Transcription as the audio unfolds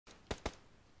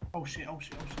Oh shit, oh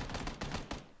shit, oh shit.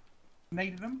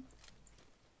 Naded him.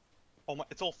 Oh my,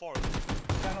 it's all four of them.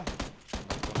 Stand off.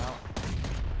 One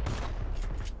out.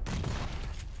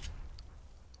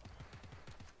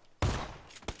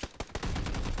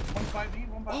 One five me,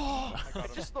 one by Oh, I got I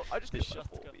him. just thought I just They killed shot like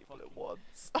 4 got people at fucking-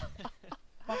 once.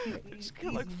 fucking I just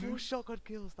killed like 4 shotgun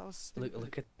kills. That was stupid.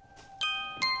 Look at.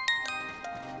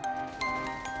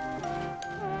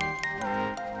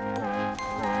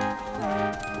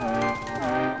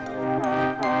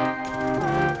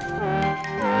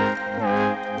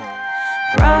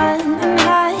 Run and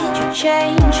hide, you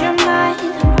change your mind.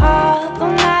 I'm up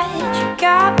all night, you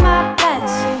got my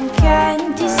blessing.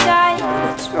 Can't decide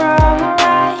what's wrong or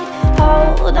right.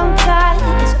 Hold on tight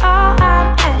is all I'm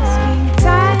asking.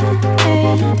 Time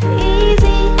ain't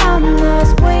easy on us,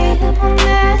 we will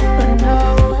never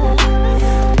know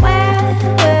where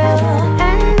we'll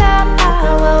end up. I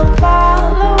will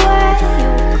follow where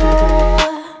you go.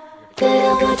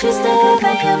 Didn't want you step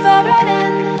and you're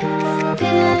forbidden.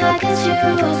 Feeling like it's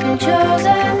you's been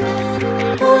chosen.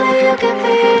 Only you can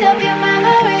feed up your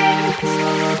memories.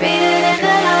 Read it in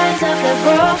the lines of the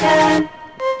broken.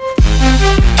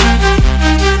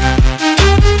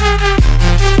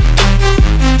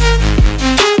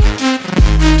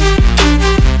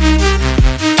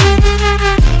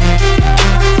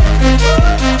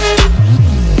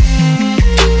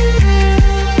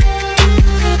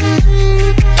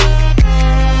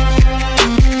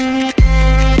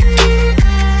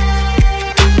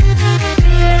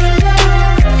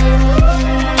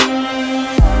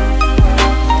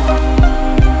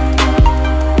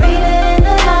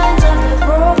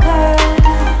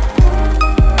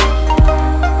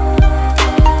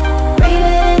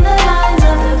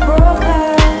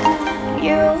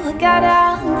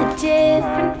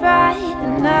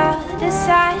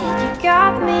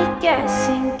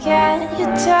 Guessing, can you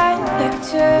turn back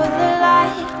to the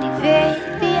light? Leave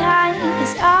it behind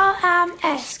is all I'm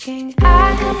asking.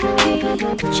 I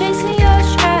keep chasing your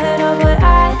shadow, but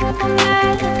I will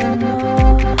never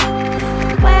know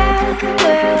where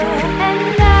we'll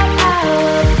end up. I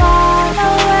will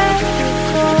follow where you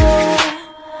go.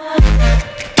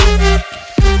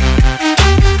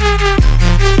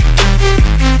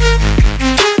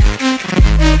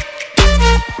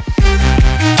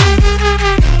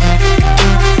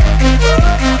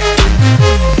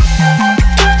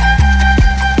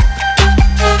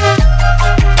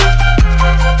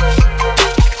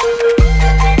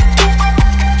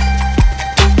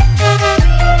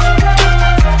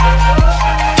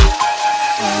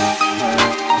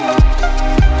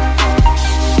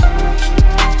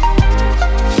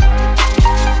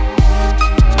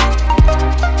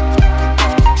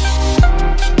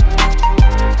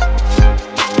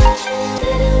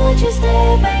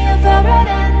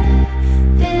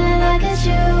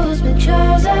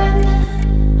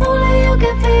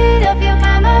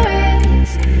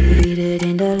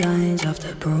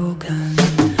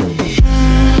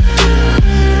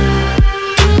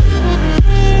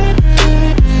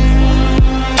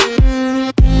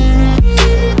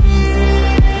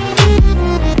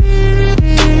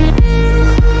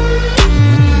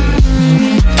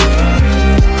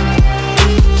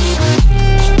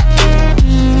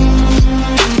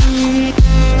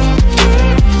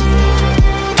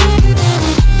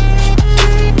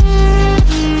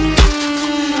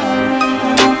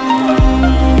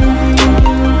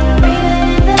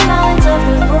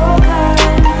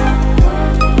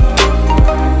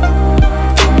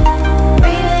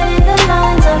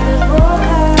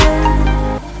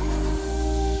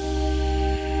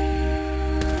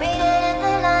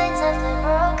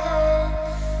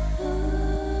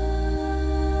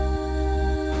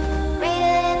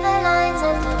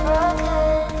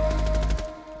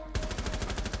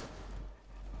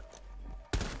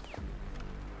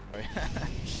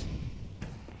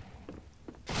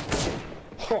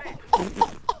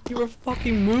 You were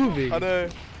fucking moving. I know.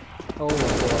 Oh my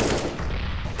god.